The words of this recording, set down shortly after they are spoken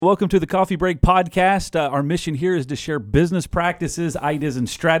Welcome to the Coffee Break Podcast. Our mission here is to share business practices, ideas, and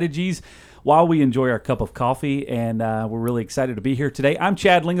strategies while we enjoy our cup of coffee, and we're really excited to be here today. I'm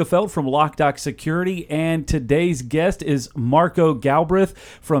Chad Lingefeld from LockDoc Security, and today's guest is Marco Galbraith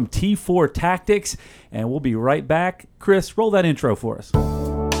from T4 Tactics, and we'll be right back. Chris, roll that intro for us.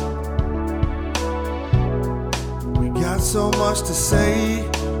 We got so much to say,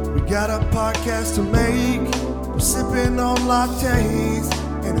 we got a podcast to make. We're sipping on lattes,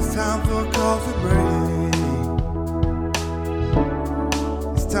 and it's time for a coffee break.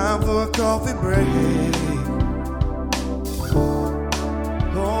 It's time for a coffee break.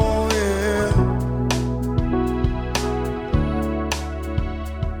 Oh yeah.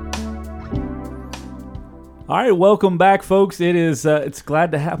 All right, welcome back, folks. I'm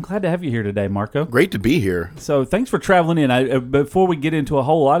glad to have you here today, Marco. Great to be here. So thanks for traveling in. Before we get into a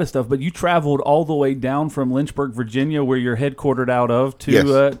whole lot of stuff, but you traveled all the way down from Lynchburg, Virginia, where you're headquartered out of,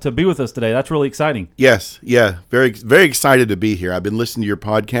 to be with us today. That's really exciting. Yes, yeah, very, very excited to be here. I've been listening to your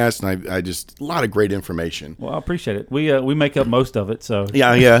podcast, and I just a lot of great information. Well, I appreciate it. We make up most of it, so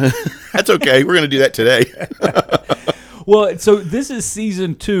Yeah, that's okay. We're going to do that today. Well, so this is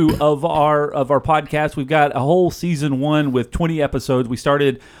season 2 of our podcast. We've got a whole season 1 with 20 episodes. We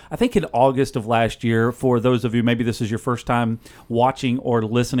started, I think, in August of last year. For those of you, maybe this is your first time watching or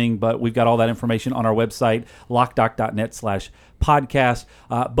listening, but we've got all that information on our website, lockdoc.net/podcast.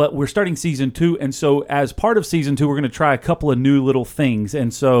 But we're starting season 2, and so as part of season 2, we're going to try a couple of new little things.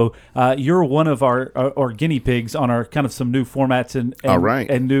 And so you're one of our guinea pigs on our kind of some new formats and All right.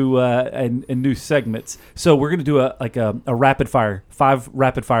 and new segments. So we're going to do a rapid fire, 5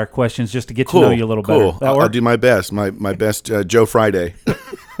 rapid fire questions just to get to know you a little better. That work? I'll do my best. My best Joe Friday.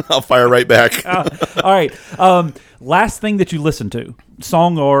 I'll fire right back. All right. Last thing that you listened to,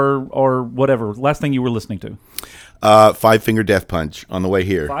 song or whatever. Last thing you were listening to. 5 Finger Death Punch on the way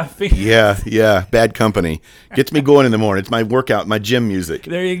here. 5 Finger. Yeah. Bad Company gets me going in the morning. It's my workout, my gym music.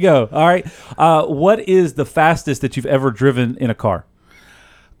 There you go. All right. What is the fastest that you've ever driven in a car?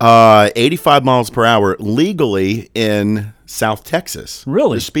 85 miles per hour legally in South Texas.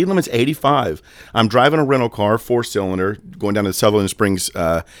 Really? The speed limit's 85. I'm driving a rental car, 4-cylinder, going down to the Sutherland Springs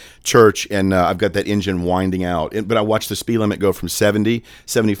church, and I've got that engine winding out. But I watched the speed limit go from 70,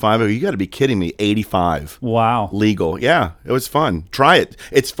 75. Oh, you got to be kidding me. 85. Wow. Legal. Yeah, it was fun. Try it.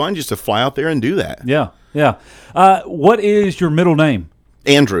 It's fun just to fly out there and do that. Yeah. What is your middle name?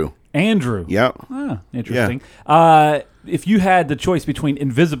 Andrew. Andrew. Yeah. Interesting. If you had the choice between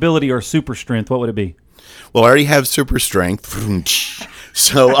invisibility or super strength, what would it be? Well, I already have super strength,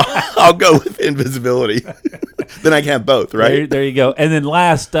 so I'll go with invisibility. Then I can have both, right? There you go. And then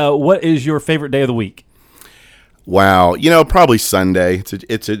last, what is your favorite day of the week? Wow, probably Sunday.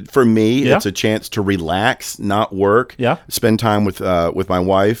 For me, Yeah. It's a chance to relax, not work. Yeah. Spend time with my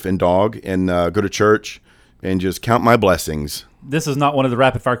wife and dog, and go to church, and just count my blessings. This is not one of the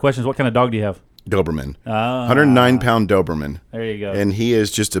rapid fire questions. What kind of dog do you have? Doberman, 109-pound Doberman. There you go. And he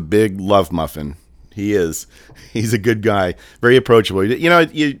is just a big love muffin. He is. He's a good guy. Very approachable. You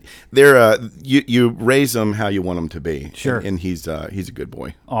raise them how you want them to be. Sure. And he's a good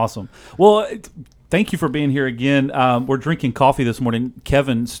boy. Awesome. Well, thank you for being here again. We're drinking coffee this morning.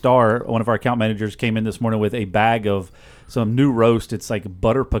 Kevin Starr, one of our account managers, came in this morning with a bag of some new roast. It's like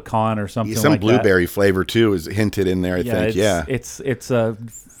butter pecan or something Some like blueberry flavor too is hinted in there. I think. It's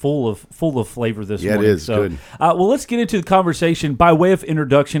full of flavor this Yeah, morning. it is. Good. Well, let's get into the conversation. By way of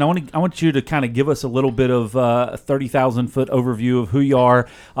introduction, I want you to kind of give us a little bit of a 30,000-foot overview of who you are,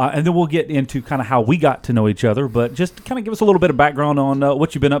 and then we'll get into kind of how we got to know each other. But just kind of give us a little bit of background on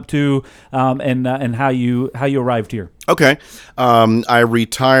what you've been up to, and how you arrived here. Okay. I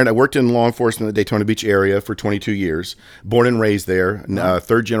retired. I worked in law enforcement in the Daytona Beach area for 22 years. Born and raised there,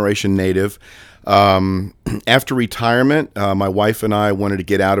 third-generation native. After retirement, my wife and I wanted to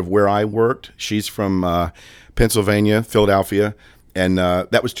get out of where I worked. She's from Pennsylvania, Philadelphia, and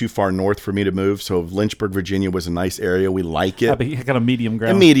that was too far north for me to move. So Lynchburg, Virginia was a nice area. We like it. Kind of medium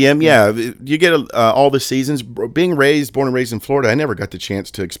ground. A medium, yeah. You get all the seasons. Born and raised in Florida, I never got the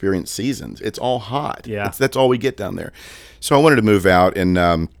chance to experience seasons. It's all hot. Yeah. That's all we get down there. So I wanted to move out, and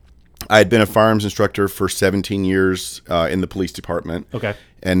I had been a firearms instructor for 17 years in the police department. Okay.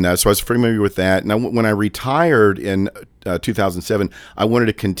 And so I was familiar with that. And when I retired in 2007, I wanted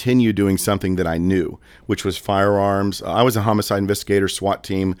to continue doing something that I knew, which was firearms. I was a homicide investigator, SWAT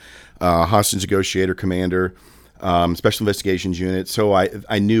team, hostage negotiator, commander, special investigations unit. So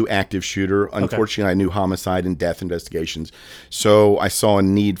I knew active shooter. Unfortunately, I knew homicide and death investigations. So I saw a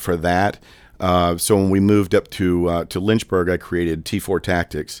need for that. So when we moved up to Lynchburg, I created T4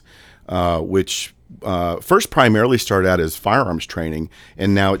 Tactics, which first primarily started out as firearms training,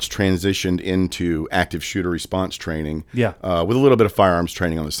 and now it's transitioned into active shooter response training. Yeah. With a little bit of firearms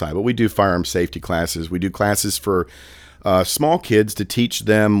training on the side. But we do firearm safety classes. We do classes for small kids to teach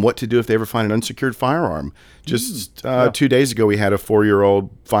them what to do if they ever find an unsecured firearm. Just 2 days ago, we had a 4-year-old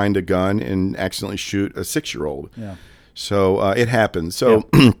find a gun and accidentally shoot a 6-year-old. Yeah. So it happens. So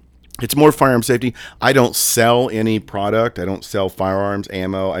it's more firearm safety. I don't sell any product. I don't sell firearms,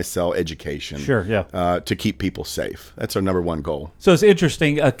 ammo. I sell education. Sure, yeah. To keep people safe. That's our number one goal. So it's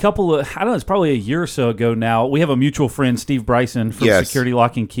interesting. I don't know, it's probably a year or so ago now. We have a mutual friend, Steve Bryson from Security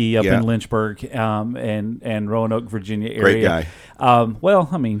Lock and Key up in Lynchburg and Roanoke, Virginia area. Great guy. Well,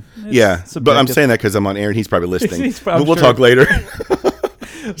 I mean, it's but I'm saying that because I'm on air and he's probably listening. We'll sure. talk later.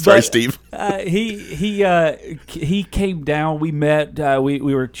 Sorry, Steve. He came down. We met. We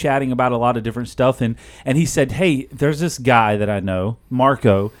were chatting about a lot of different stuff, and he said, "Hey, there's this guy that I know,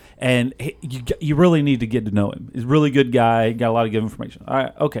 Marco, and you really need to get to know him. He's a really good guy. Got a lot of good information." All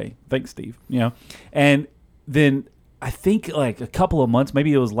right, okay, thanks, Steve. And then I think like a couple of months,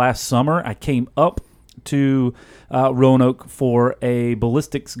 maybe it was last summer, I came up to Roanoke for a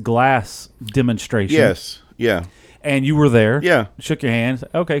ballistics glass demonstration. Yes. Yeah. And you were there. Yeah. Shook your hands.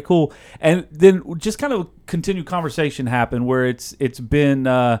 Okay, cool. And then just kind of continued conversation happened where it's been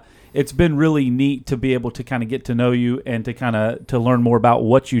really neat to be able to kind of get to know you and to kind of to learn more about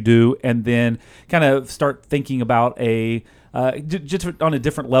what you do, and then kind of start thinking about just on a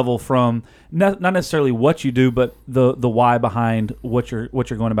different level from not necessarily what you do, but the why behind what you're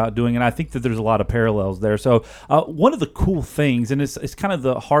going about doing. And I think that there's a lot of parallels there. So one of the cool things, and it's kind of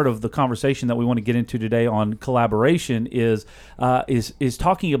the heart of the conversation that we want to get into today on collaboration, is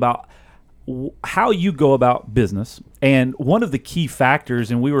talking about how you go about business. And one of the key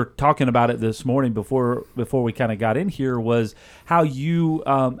factors, and we were talking about it this morning before we kind of got in here, was how you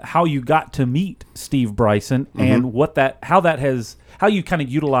got to meet Steve Bryson and how you kind of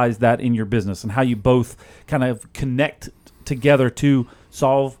utilize that in your business and how you both kind of connect together to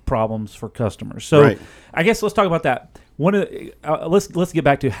solve problems for customers. So right. I guess let's talk about that. Let's get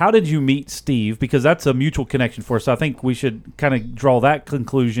back to how did you meet Steve, because that's a mutual connection for us. So I think we should kind of draw that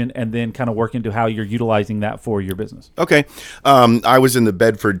conclusion and then kind of work into how you're utilizing that for your business. Okay. I was in the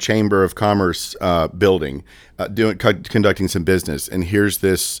Bedford Chamber of Commerce building conducting some business, and here's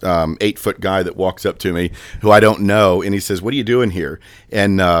this 8-foot guy that walks up to me who I don't know, and he says, "What are you doing here?"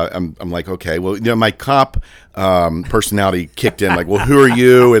 And I'm like, okay, well, my cop personality kicked in, like, well, who are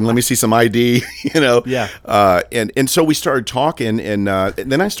you? And let me see some ID, Yeah. And so we started talking, and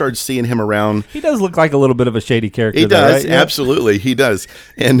then I started seeing him around. He does look like a little bit of a shady character. He does, right? Absolutely, he does.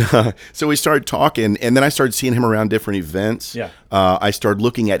 And so we started talking, and then I started seeing him around different events. Yeah. I started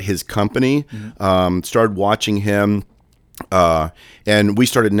looking at his company, started watching him, and we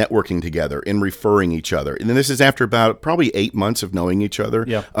started networking together and referring each other. And then this is after about probably 8 months of knowing each other.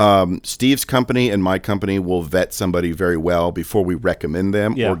 Yeah. Steve's company and my company will vet somebody very well before we recommend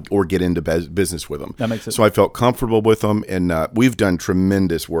them or get into business with them. That makes sense. So I felt comfortable with them, and we've done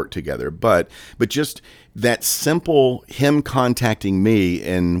tremendous work together. But just that simple, him contacting me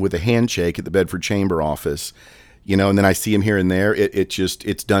and with a handshake at the Bedford Chamber office, and then I see him here and there,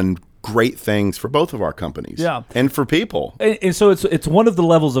 it's done great things for both of our companies, and for people. And so it's one of the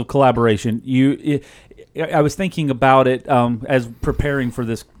levels of collaboration. I was thinking about it as preparing for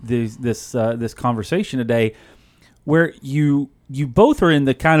this conversation today, where you both are in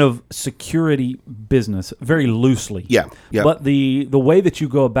the kind of security business very loosely. Yeah. But the way that you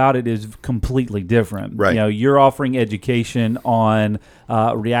go about it is completely different. Right. You're offering education on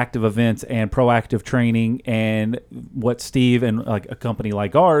reactive events and proactive training, and what Steve and like a company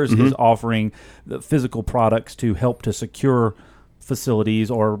like ours is offering the physical products to help to secure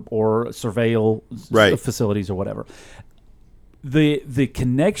facilities or surveil facilities or whatever. The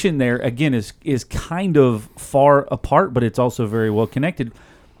connection there again is kind of far apart, but it's also very well connected.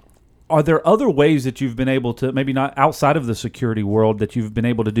 Are there other ways that you've been able to, maybe not outside of the security world, that you've been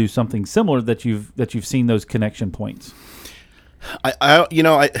able to do something similar that you've seen those connection points?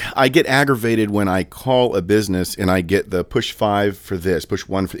 I get aggravated when I call a business and I get the push 5 for this, push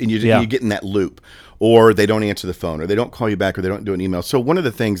 1 for, and you get in that loop, or they don't answer the phone, or they don't call you back, or they don't do an email. So one of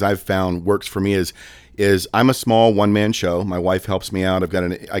the things I've found works for me is is I'm a small one-man show. My wife helps me out.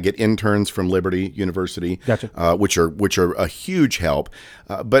 I get interns from Liberty University, Gotcha. which are a huge help.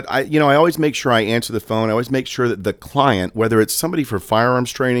 But I always make sure I answer the phone. I always make sure that the client, whether it's somebody for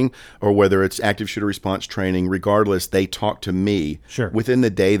firearms training or whether it's active shooter response training, regardless, they talk to me Sure. within the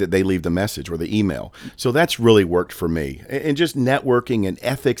day that they leave the message or the email. So that's really worked for me, and just networking and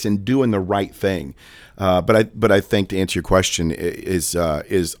ethics and doing the right thing. But I think, to answer your question, is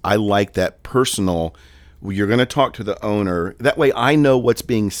I like that personal. You're going to talk to the owner. That way I know what's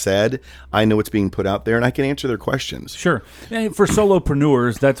being said. I know what's being put out there, and I can answer their questions. Sure. And for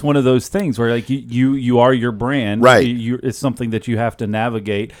solopreneurs, that's one of those things where like you are your brand. Right. It's something that you have to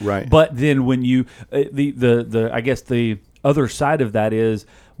navigate. Right. But then when you the I guess the other side of that is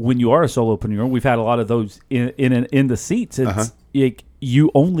when you are a solopreneur, we've had a lot of those in the seats. It's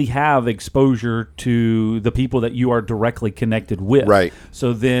you only have exposure to the people that you are directly connected with. Right.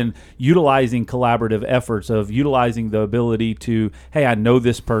 So then utilizing collaborative efforts of utilizing the ability to, hey, I know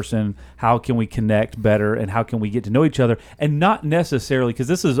this person, how can we connect better and how can we get to know each other? And not necessarily, because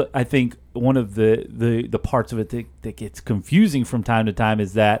this is, I think, one of the parts of it that gets confusing from time to time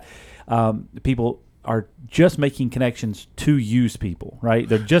is that people are just making connections to use people, right?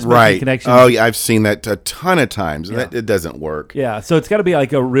 They're just making connections. Oh, yeah, I've seen that a ton of times. Yeah. It doesn't work. Yeah, so it's got to be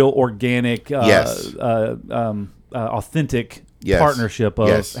like a real organic, Yes. authentic Yes. partnership of,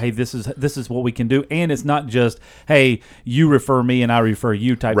 Yes. hey, this is what we can do, and it's not just, hey, you refer me and I refer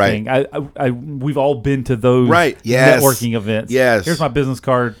you type Right. thing. We've all been to those Right. Yes. networking events. Yes. Here's my business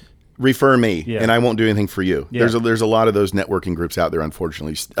card. Refer me, Yeah. and I won't do anything for you. Yeah. There's a lot of those networking groups out there,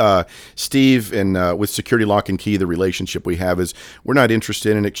 unfortunately. Steve and with Security Lock and Key, the relationship we have is we're not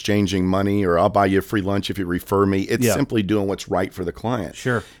interested in exchanging money or I'll buy you a free lunch if you refer me. It's Yeah. simply doing what's right for the client.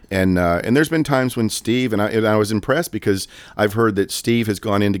 Sure. And there's been times when Steve, and I was impressed because I've heard that Steve has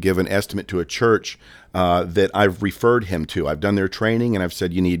gone in to give an estimate to a church that I've referred him to. I've done their training and I've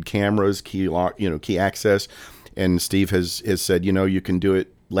said, you need cameras, key lock, key access. And Steve has said, you can do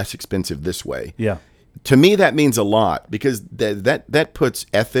it less expensive this way. Yeah. To me, that means a lot because that puts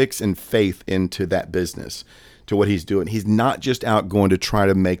ethics and faith into that business, to what he's doing. He's not just out going to try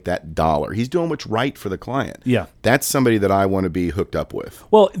to make that dollar. He's doing what's right for the client. Yeah. That's somebody that I want to be hooked up with.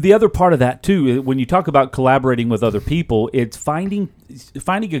 Well, the other part of that too, when you talk about collaborating with other people, it's finding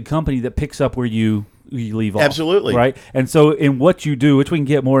a company that picks up where you leave off. Absolutely. Right? And so in what you do, which we can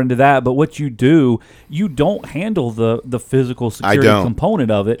get more into that, but what you do, you don't handle the physical security don't.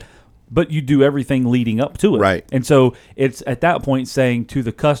 component of it, but you do everything leading up to it. Right. And so it's at that point saying to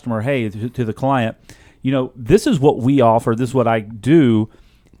the customer, hey, to the client, this is what we offer, this is what I do.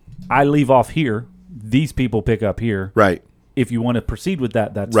 I leave off here. These people pick up here. Right. If you want to proceed with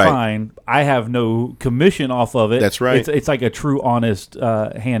that, that's Right. fine. I have no commission off of it. That's right. It's like a true, honest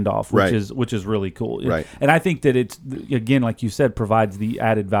handoff, Right. which is really cool. Right. And I think that it's, again, like you said, provides the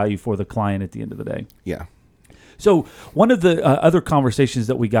added value for the client at the end of the day. Yeah. So one of the other conversations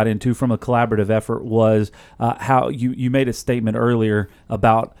that we got into from a collaborative effort was how you made a statement earlier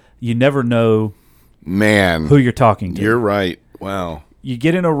about you never know Man. who you're talking to. You're right. Wow. You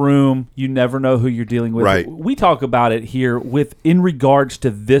get in a room, you never know who you're dealing with. Right. We talk about it here in regards to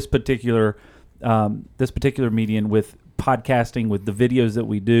this particular medium with podcasting, with the videos that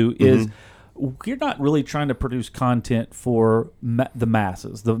we do, is we're not really trying to produce content for the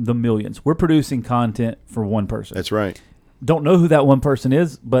masses, the millions. We're producing content for one person. That's right. Don't know who that one person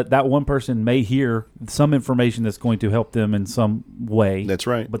is, but that one person may hear some information that's going to help them in some way. That's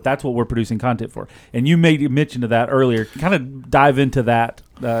right. But that's what we're producing content for. And you made mention of that earlier. Kind of dive into that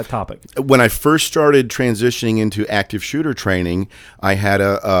topic. When I first started transitioning into active shooter training, I had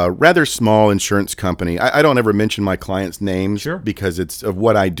a rather small insurance company. I don't ever mention my clients' names because it's of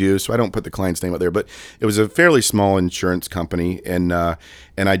what I do, so I don't put the client's name out there. But it was a fairly small insurance company, and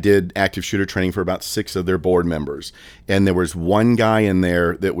I did active shooter training for about 6 of their board members. And there was one guy in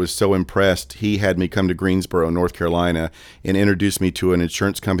there that was so impressed, he had me come to Greensboro, North Carolina, and introduced me to an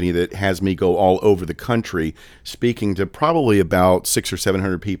insurance company that has me go all over the country, speaking to probably about 600 or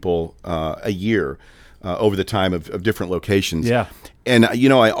 700 people a year over the time of different locations. Yeah. And,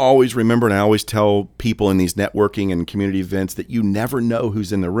 I always remember, and I always tell people in these networking and community events that you never know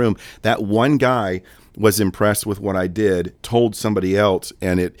who's in the room. That one guy was impressed with what I did, told somebody else,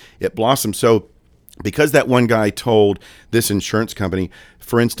 and it blossomed. So because that one guy told this insurance company,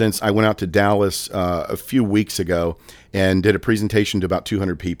 for instance, I went out to Dallas a few weeks ago, and did a presentation to about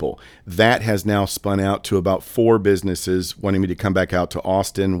 200 people. That has now spun out to about 4 businesses wanting me to come back out to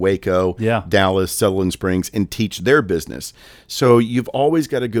Austin, Waco, Dallas, Sutherland Springs, and teach their business. So you've always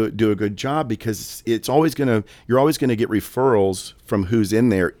got to go do a good job, because you're always going to get referrals from who's in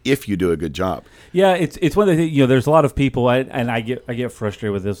there if you do a good job. Yeah, it's one of the things, there's a lot of people, and I get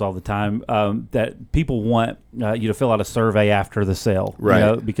frustrated with this all the time, that people want you to fill out a survey after the sale,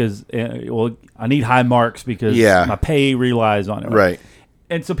 right? Because I need high marks because my pay relies on it, right?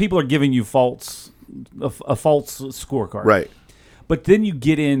 And so people are giving you a false scorecard, right? But then you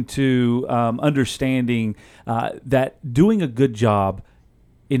get into understanding that doing a good job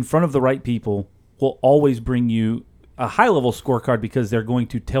in front of the right people will always bring you a high-level scorecard, because they're going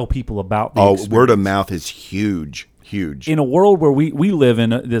to tell people about the experience. Word of mouth is huge. In a world where we live in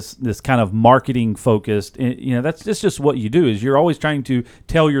this kind of marketing focused, that's just what you do, is you're always trying to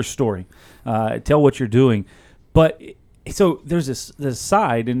tell your story, tell what you're doing. But so there's this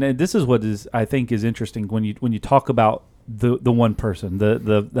side, and this is what I think is interesting when you talk about the one person,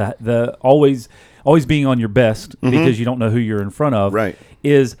 the always being on your best, because you don't know who you're in front of, right?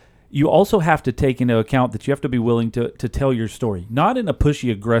 Is you also have to take into account that you have to be willing to tell your story, not in a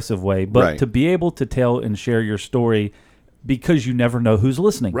pushy, aggressive way, but to be able to tell and share your story, because you never know who's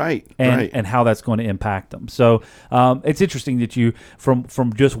listening, and how that's going to impact them. So it's interesting that you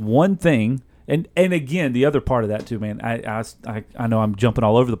from just one thing, and again, the other part of that too, man. I know I'm jumping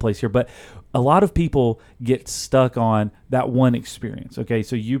all over the place here, but a lot of people get stuck on that one experience. Okay,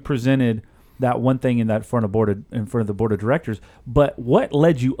 so you presented that one thing in front of the board of directors, but what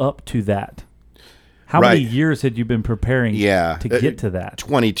led you up to that? How many years had you been preparing to get to that?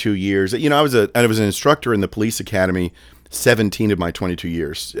 22 years. I was an instructor in the police academy 17 of my 22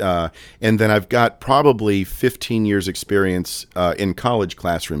 years. And then I've got probably 15 years experience in college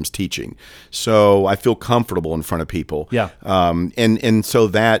classrooms teaching. So I feel comfortable in front of people. Yeah. And so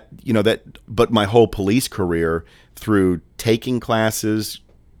but my whole police career, through taking classes,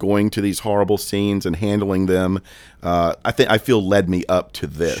 going to these horrible scenes and handling them, I feel led me up to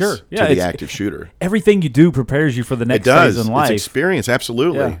this, to the active shooter. Everything you do prepares you for the next phase in life. It's experience,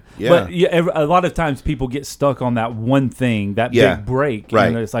 absolutely. Yeah. But a lot of times people get stuck on that one thing, that big break. Right.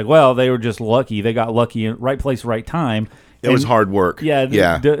 And it's like, well, they were just lucky. They got lucky in right place, right time. It was hard work.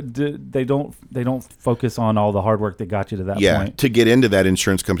 They don't focus on all the hard work that got you to that point. To get into that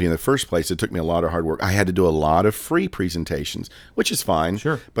insurance company in the first place, it took me a lot of hard work. I had to do a lot of free presentations, which is fine.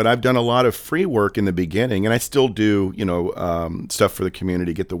 Sure. But I've done a lot of free work in the beginning, and I still do, stuff for the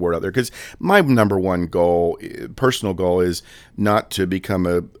community, get the word out there. Because my number one goal, personal goal, is not to become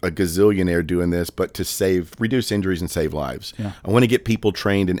a gazillionaire doing this, but to reduce injuries and save lives. Yeah. I want to get people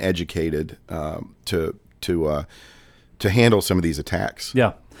trained and educated to handle some of these attacks.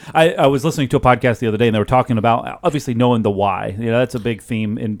 Yeah. I was listening to a podcast the other day, and they were talking about obviously knowing the why. That's a big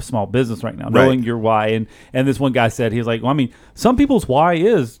theme in small business right now, knowing your why. And this one guy said, he was like, well, I mean, some people's why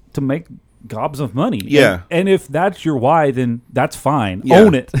is to make gobs of money. Yeah. And if that's your why, then that's fine. Yeah.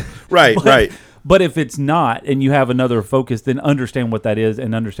 Own it. Right. But if it's not, and you have another focus, then understand what that is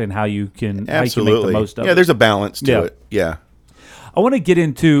and understand how you can make the most of it. Yeah, there's a balance to it. Yeah. I want to get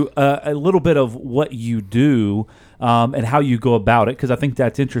into a little bit of what you do and how you go about it, because I think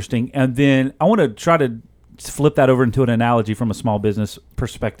that's interesting. And then I want to try to flip that over into an analogy from a small business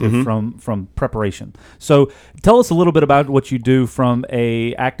perspective, from preparation. So tell us a little bit about what you do from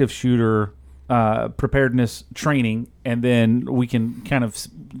a active shooter preparedness training, and then we can kind of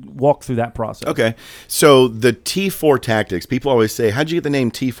walk through that process. Okay. So the T4 tactics, people always say, how'd you get the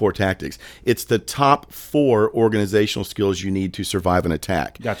name T4 tactics? It's the top 4 organizational skills you need to survive an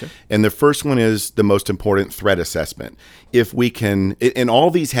attack. Gotcha. And the first one is the most important, threat assessment. If we can, and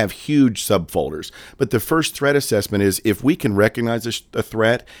all these have huge subfolders, but the first threat assessment is if we can recognize a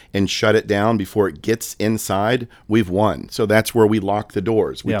threat and shut it down before it gets inside, we've won. So that's where we lock the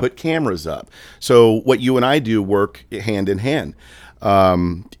doors. We put cameras up. So what you and I do work hand in hand.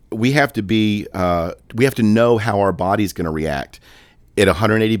 We have to know how our body's going to react. At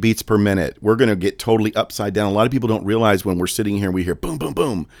 180 beats per minute, we're going to get totally upside down. A lot of people don't realize when we're sitting here and we hear boom, boom,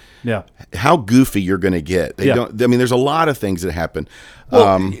 boom. Yeah. How goofy you're going to get. There's a lot of things that happen.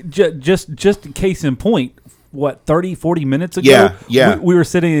 Well, just case in point, 30, 40 minutes ago? Yeah. We were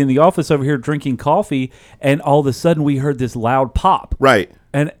sitting in the office over here drinking coffee, and all of a sudden we heard this loud pop. Right.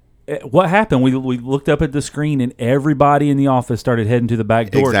 And what happened? We looked up at the screen, and everybody in the office started heading to the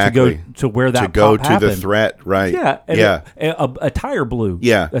back door to go to where that pop happened. To the threat, right? Yeah. A tire blew.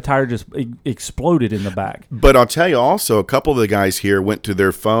 Yeah. A tire just exploded in the back. But I'll tell you also, a couple of the guys here went to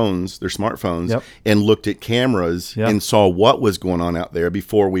their phones, their smartphones, and looked at cameras and saw what was going on out there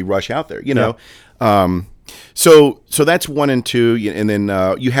before we rush out there. So that's 1 and 2, and then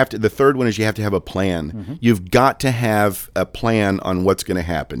you have to. The third one is you have to have a plan. You've got to have a plan on what's going to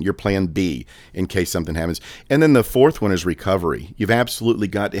happen. Your plan B in case something happens. And then the fourth one is recovery. You've absolutely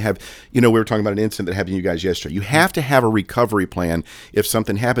got to have. We were talking about an incident that happened to you guys yesterday. You have to have a recovery plan if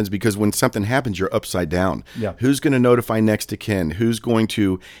something happens, because when something happens, you're upside down. Yeah. Who's going to notify next to kin? Who's going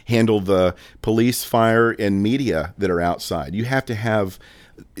to handle the police, fire, and media that are outside? You have to have.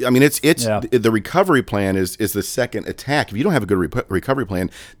 I mean, it's the recovery plan is the second attack. If you don't have a good recovery plan,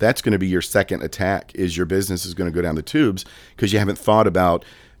 that's going to be your second attack. Is your business is going to go down the tubes because you haven't thought about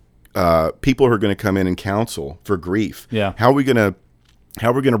people who are going to come in and counsel for grief. Yeah. How are we going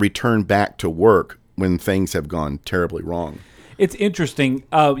to return back to work when things have gone terribly wrong? It's interesting.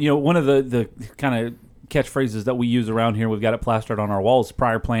 One of the kind of catchphrases that we use around here, we've got it plastered on our walls: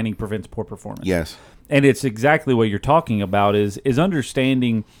 prior planning prevents poor performance. Yes. And it's exactly what you're talking about is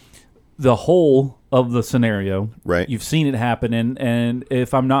understanding the whole of the scenario. Right. You've seen it happen. And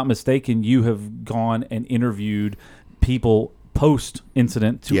if I'm not mistaken, you have gone and interviewed people post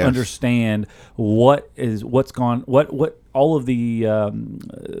incident to understand what all of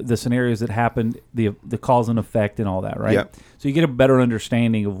the scenarios that happened, the cause and effect and all that, right? Yep. So you get a better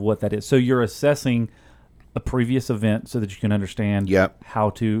understanding of what that is. So you're assessing a previous event so that you can understand how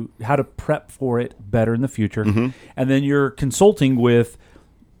to prep for it better in the future. And then you're consulting with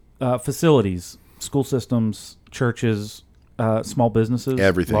facilities, school systems, churches, small businesses,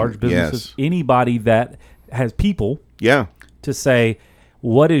 everything, large businesses, anybody that has people to say,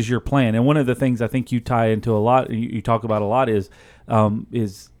 what is your plan? And one of the things I think you tie into a lot, you talk about a lot is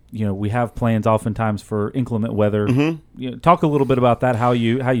we have plans oftentimes for inclement weather. Talk a little bit about that, how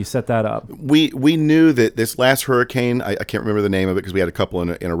you set that up. We knew that this last hurricane, I can't remember the name of it because we had a couple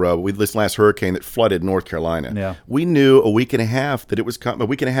in a row. This last hurricane that flooded North Carolina. Yeah. We knew a week and a half that it was coming. A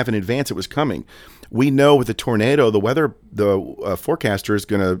week and a half in advance it was coming. We know with the tornado, the forecaster is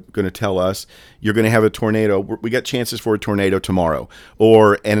going to tell us you're going to have a tornado. We got chances for a tornado tomorrow,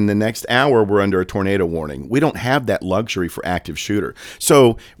 and in the next hour we're under a tornado warning. We don't have that luxury for active shooter.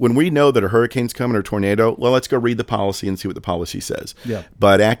 So when we know that a hurricane's coming or a tornado, well, let's go read the policy and see what the policy says. Yeah.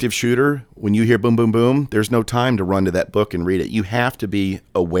 But active shooter, when you hear boom, boom, boom, there's no time to run to that book and read it. You have to be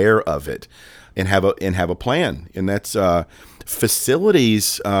aware of it and have a plan. And that's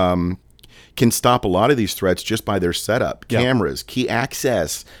facilities can stop a lot of these threats just by their setup, cameras, key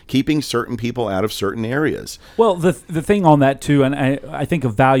access, keeping certain people out of certain areas. Well, the thing on that too, and I think a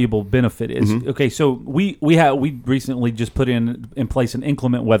valuable benefit is okay. So we recently just put in place an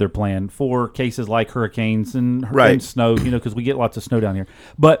inclement weather plan for cases like hurricanes and snow, because we get lots of snow down here.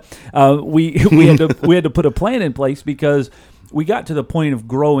 But we had to put a plan in place because we got to the point of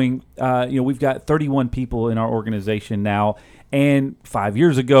growing. We've got 31 people in our organization now. And 5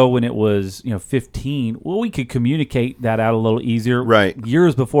 years ago, when it was 15, well, we could communicate that out a little easier. Right.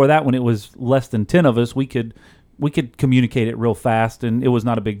 Years before that, when it was less than 10 of us, we could communicate it real fast, and it was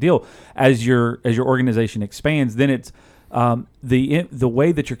not a big deal. As your organization expands, then it's the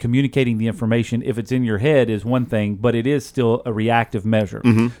way that you're communicating the information. If it's in your head, is one thing, but it is still a reactive measure.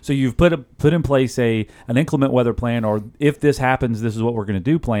 So you've put in place an inclement weather plan, or if this happens, this is what we're going to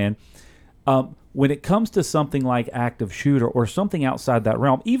do plan. When it comes to something like active shooter or something outside that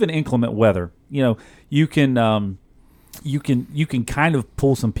realm, even inclement weather, you can kind of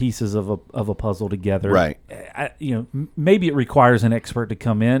pull some pieces of a puzzle together. Right. Maybe it requires an expert to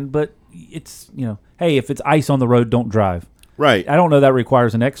come in, but it's hey, if it's ice on the road, don't drive. Right. I don't know that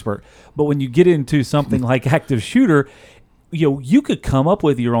requires an expert, but when you get into something like active shooter, you could come up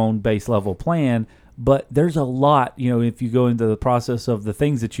with your own base level plan. But there's a lot, if you go into the process of the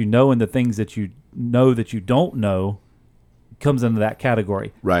things that you know and the things that you know that you don't know, comes into that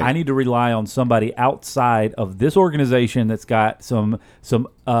category. Right. I need to rely on somebody outside of this organization that's got some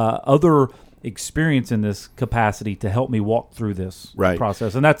other experience in this capacity to help me walk through this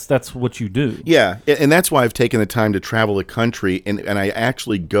process. And that's what you do. Yeah. And that's why I've taken the time to travel the country and I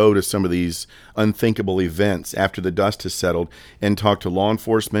actually go to some of these unthinkable events after the dust has settled and talk to law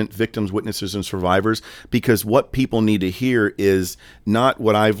enforcement, victims, witnesses, and survivors, because what people need to hear is not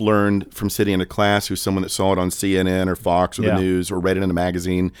what I've learned from sitting in a class who's someone that saw it on CNN or Fox or the news or read it in a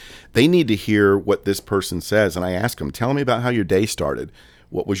magazine. They need to hear what this person says. And I ask them, tell me about how your day started.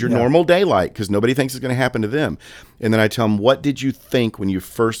 What was your normal day like? Because nobody thinks it's going to happen to them. And then I tell them, what did you think when you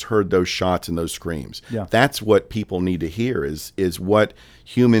first heard those shots and those screams? Yeah. That's what people need to hear is what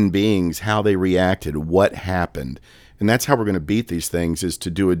human beings, how they reacted, what happened. And that's how we're going to beat these things, is to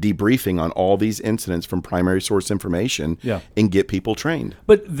do a debriefing on all these incidents from primary source information and get people trained.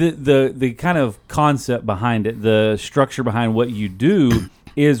 But the kind of concept behind it, the structure behind what you do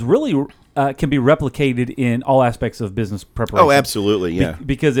is really can be replicated in all aspects of business preparation. Oh, absolutely, yeah.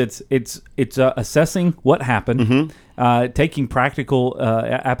 Because it's assessing what happened, taking practical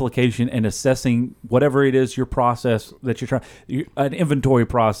application and assessing whatever it is your process that you're trying, an inventory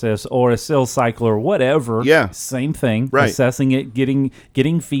process or a sales cycle or whatever. Yeah. Same thing. Right. Assessing it,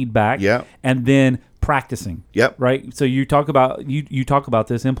 getting feedback. Yeah. And then practicing. Yep. Right. So you talk about you talk about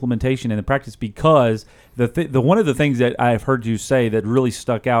this implementation and the practice, because the one of the things that I've heard you say that really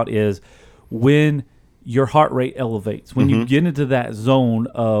stuck out is when your heart rate elevates, when you get into that zone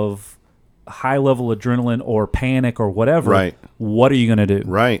of high level adrenaline or panic or whatever, right. What are you going to do?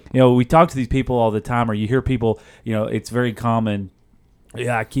 Right. We talk to these people all the time, or you hear people, it's very common.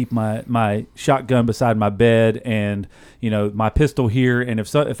 Yeah, I keep my shotgun beside my bed and, my pistol here. And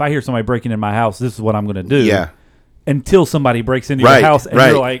if I hear somebody breaking in my house, this is what I'm going to do. Yeah. Until somebody breaks into right. your house and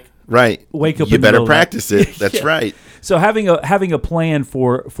right. you're like, right. Wake up. You in better the practice it. That's yeah. right. So having a plan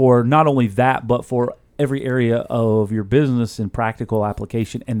for not only that, but for every area of your business and practical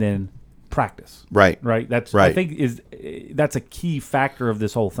application, and then practice. Right. Right. That's right. I think that's a key factor of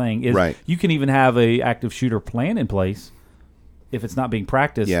this whole thing. Is right. You can even have a active shooter plan in place. If it's not being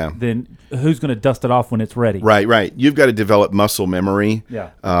practiced, then who's going to dust it off when it's ready? Right, right. You've got to develop muscle memory.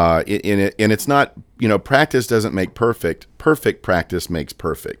 Yeah. In it, and it's not, practice doesn't make perfect. Perfect practice makes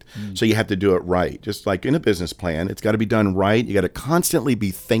perfect. So you have to do it right. Just like in a business plan, it's got to be done right. You got to constantly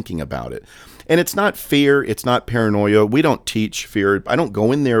be thinking about it. And it's not fear. It's not paranoia. We don't teach fear. I don't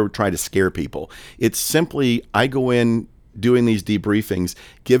go in there and try to scare people. It's simply I go in doing these debriefings,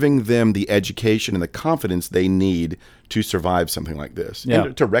 giving them the education and the confidence they need to survive something like this,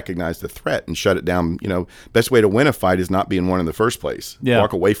 and to recognize the threat and shut it down. Best way to win a fight is not being one in the first place.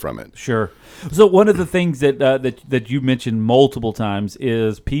 Walk away from it. Sure. So one of the things that you mentioned multiple times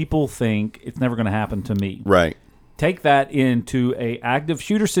is people think it's never going to happen to me. Right. Take that into a active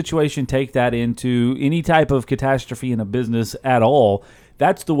shooter situation. Take that into any type of catastrophe in a business at all.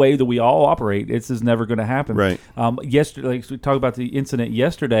 That's the way that we all operate. This is never going to happen. Right. Yesterday, we talked about the incident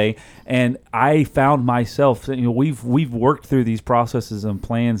yesterday, and I found myself. We've worked through these processes and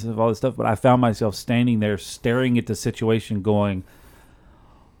plans of all this stuff, but I found myself standing there, staring at the situation, going,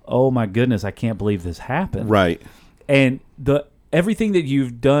 "Oh my goodness, I can't believe this happened." Right. And everything that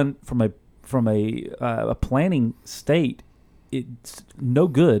you've done from a planning state, it's no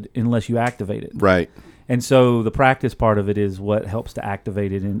good unless you activate it. Right. And so the practice part of it is what helps to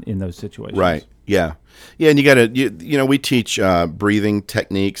activate it in those situations. Right. Yeah. Yeah. And you got to, we teach breathing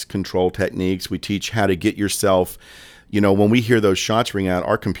techniques, control techniques. We teach how to get yourself, when we hear those shots ring out,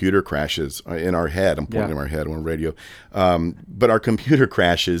 our computer crashes in our head. I'm pointing in our head on radio. But our computer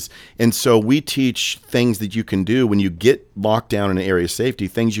crashes. And so we teach things that you can do when you get locked down in an area of safety,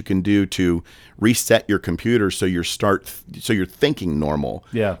 things you can do to reset your computer so you're thinking normal.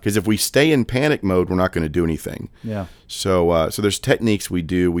 Yeah. Because if we stay in panic mode, we're not going to do anything. Yeah. So there's techniques we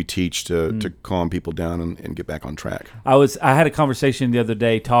teach to calm people down and get back on track. I had a conversation the other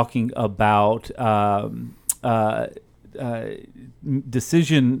day talking about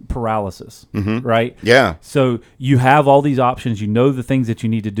decision paralysis, right? Yeah. So you have all these options, the things that you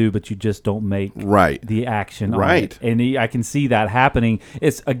need to do, but you just don't make the action on it. And I can see that happening.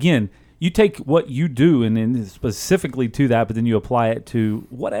 It's, again, you take what you do and then specifically to that, but then you apply it to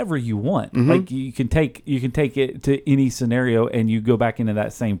whatever you want. Like you can take it to any scenario, and you go back into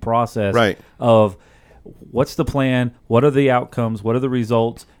that same process of what's the plan, what are the outcomes, what are the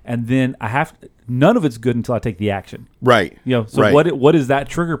results, and then none of it's good until I take the action. Right. So what is that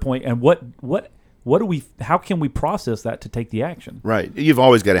trigger point, and how can we process that to take the action? Right. You've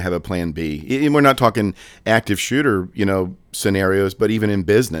always got to have a plan B. And we're not talking active shooter, scenarios, but even in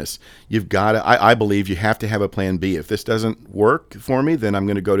business, you've got to, I believe you have to have a plan B. If this doesn't work for me, then I'm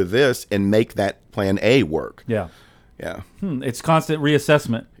going to go to this and make that plan A work. Yeah. Yeah. It's constant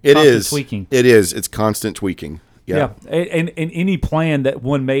reassessment. It is tweaking. It is. It's constant tweaking. Yeah. And any plan that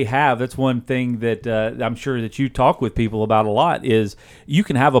one may have, that's one thing that I'm sure that you talk with people about a lot, is you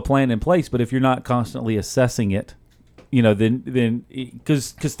can have a plan in place, but if you're not constantly assessing it, then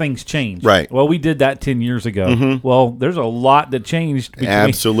because things change. Right. Well, we did that 10 years ago. Well, there's a lot that changed.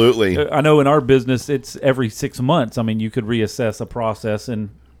 Absolutely. I know in our business, it's every 6 months. I mean, you could reassess a process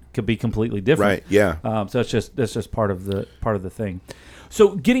and could be completely different. Right. Yeah. So that's just part of the thing.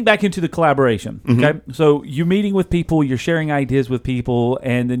 So getting back into the collaboration, okay? So you're meeting with people, you're sharing ideas with people,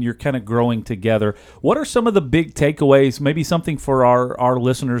 and then you're kind of growing together. What are some of the big takeaways, maybe something for our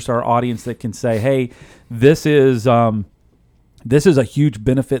listeners, our audience, that can say, hey, this is This is a huge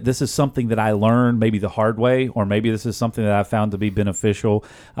benefit. This is something that I learned maybe the hard way, or maybe this is something that I found to be beneficial,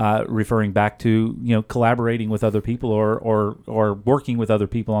 referring back to, collaborating with other people or working with other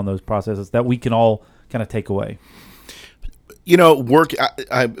people on those processes that we can all kind of take away.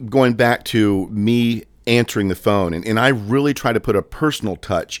 Going back to me answering the phone, and I really try to put a personal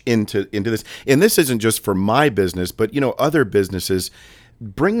touch into this. And this isn't just for my business, but, other businesses.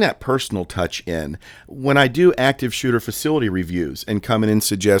 Bring that personal touch in. When I do active shooter facility reviews and come in and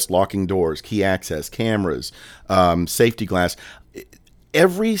suggest locking doors, key access, cameras, safety glass,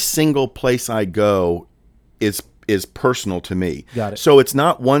 every single place I go is personal to me. Got it. So it's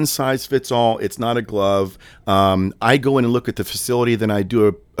not one size fits all. It's not a glove. I go in and look at the facility, then I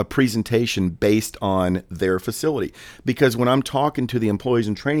do a presentation based on their facility. Because when I'm talking to the employees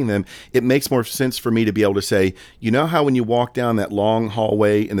and training them, it makes more sense for me to be able to say, how when you walk down that long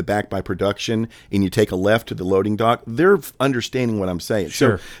hallway in the back by production and you take a left to the loading dock, they're understanding what I'm saying.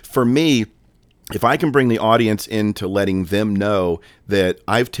 Sure. So for me, if I can bring the audience into letting them know that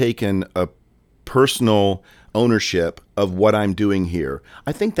I've taken a personal ownership of what I'm doing here,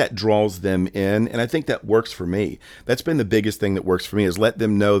 I think that draws them in, and I think that works for me. That's been the biggest thing that works for me, is let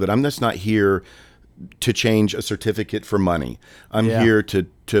them know that I'm just not here to change a certificate for money. I'm here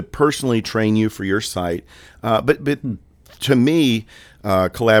to personally train you for your site. But to me,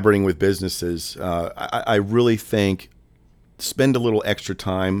 collaborating with businesses, I really think spend a little extra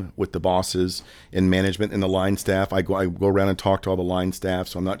time with the bosses and management and the line staff. I go around and talk to all the line staff,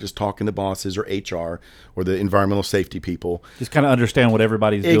 so I'm not just talking to bosses or HR or the environmental safety people. Just kind of understand what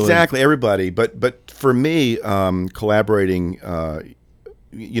everybody's doing. Exactly, everybody. But for me, collaborating,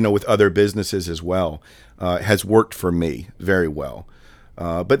 with other businesses as well, has worked for me very well.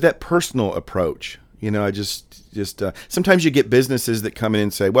 But that personal approach, I just sometimes you get businesses that come in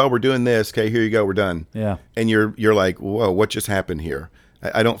and say, well, we're doing this. Okay, here you go. We're done. Yeah. And you're like, whoa, what just happened here?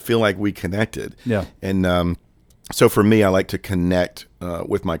 I don't feel like we connected. Yeah. And so for me, I like to connect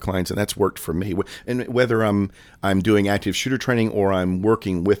with my clients, and that's worked for me. And whether I'm doing active shooter training or I'm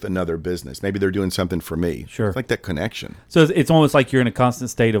working with another business, maybe they're doing something for me. Sure. It's like that connection. So it's almost like you're in a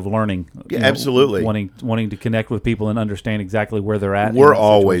constant state of learning. Yeah, absolutely. Wanting to connect with people and understand exactly where they're at. We're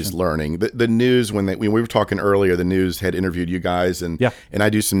always learning. The news, when we were talking earlier, the news had interviewed you guys, and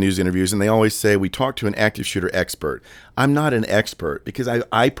I do some news interviews, and they always say, we talk to an active shooter expert. I'm not an expert, because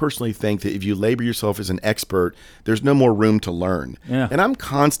I personally think that if you label yourself as an expert, there's no more room to learn. Yeah. And I'm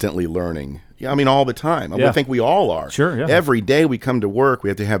constantly learning. Yeah, I mean, all the time. I think we all are. Sure, yeah. Every day we come to work, we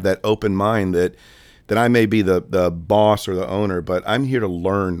have to have that open mind that I may be the boss or the owner, but I'm here to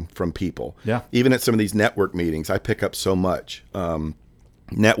learn from people. Yeah. Even at some of these network meetings, I pick up so much.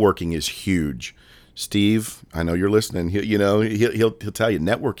 Networking is huge. Steve, I know you're listening. He'll tell you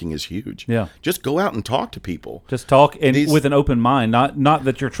networking is huge. Yeah. Just go out and talk to people. Just talk with an open mind. Not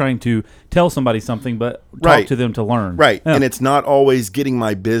that you're trying to tell somebody something, but talk to them to learn. Right. Yeah. And it's not always getting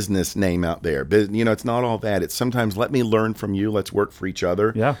my business name out there. It's not all that. It's sometimes let me learn from you. Let's work for each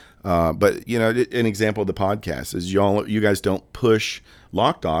other. Yeah. But an example of the podcast is you guys don't push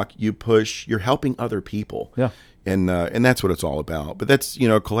LockDoc. You're helping other people. Yeah. And that's what it's all about. But that's,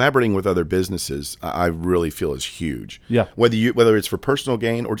 collaborating with other businesses, I really feel is huge. Yeah. Whether it's for personal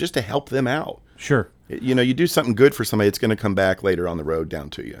gain or just to help them out. Sure. You do something good for somebody, it's going to come back later on the road down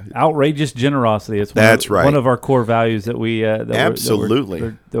to you. Outrageous generosity. It's right. One of our core values that we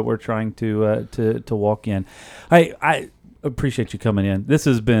absolutely that we're trying to walk in. I appreciate you coming in. This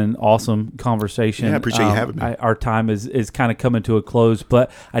has been awesome conversation. Yeah, I appreciate you having me. Our time is kind of coming to a close,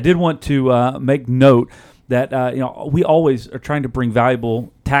 but I did want to make note that we always are trying to bring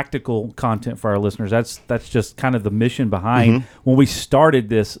valuable tactical content for our listeners. That's just kind of the mission behind. When we started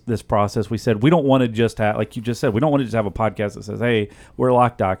this process, we said we don't want to just have, like you just said, we don't want to just have a podcast that says, hey, we're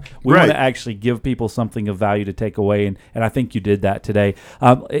LockDoc. We want to actually give people something of value to take away, and I think you did that today.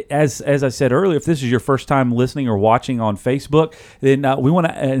 As I said earlier, if this is your first time listening or watching on Facebook, then we want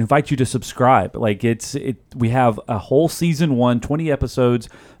to invite you to subscribe. We have a whole season 1, 20 episodes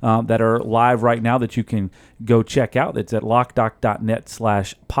that are live right now that you can go check out. It's at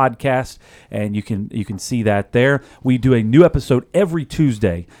lockdoc.net/podcast, and you can see that there. We do a new episode every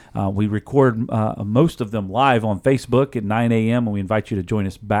Tuesday. We record most of them live on Facebook at 9 a.m., and we invite you to join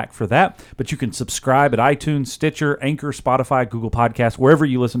us back for that. But you can subscribe at iTunes, Stitcher, Anchor, Spotify, Google Podcasts, wherever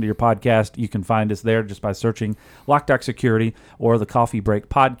you listen to your podcast. You can find us there just by searching LockDoc Security or the Coffee Break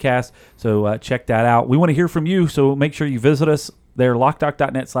Podcast. So check that out. We want to hear from you, so make sure you visit us there,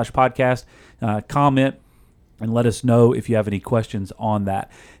 lockdoc.net/podcast. Comment. and let us know if you have any questions on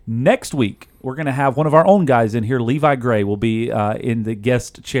that. Next week, we're going to have one of our own guys in here. Levi Gray will be in the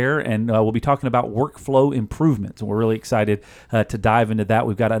guest chair, and we'll be talking about workflow improvements. And we're really excited to dive into that.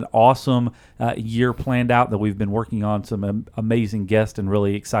 We've got an awesome year planned out that we've been working on, some amazing guests, and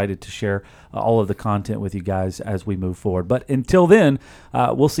really excited to share all of the content with you guys as we move forward. But until then,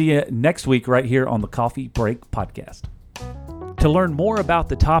 we'll see you next week right here on the Coffee Break Podcast. To learn more about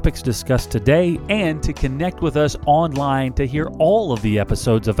the topics discussed today and to connect with us online to hear all of the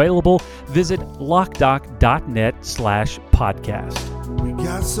episodes available, visit lockdoc.net/podcast. We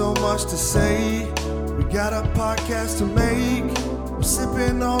got so much to say. We got a podcast to make. We're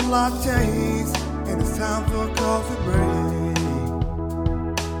sipping on lattes, and it's time for a coffee break.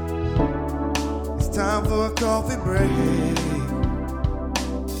 It's time for a coffee break.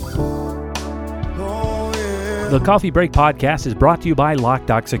 The Coffee Break Podcast is brought to you by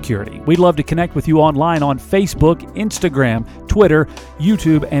LockDoc Security. We'd love to connect with you online on Facebook, Instagram, Twitter,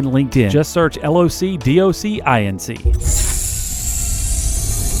 YouTube, and LinkedIn. Just search LOCDOCINC.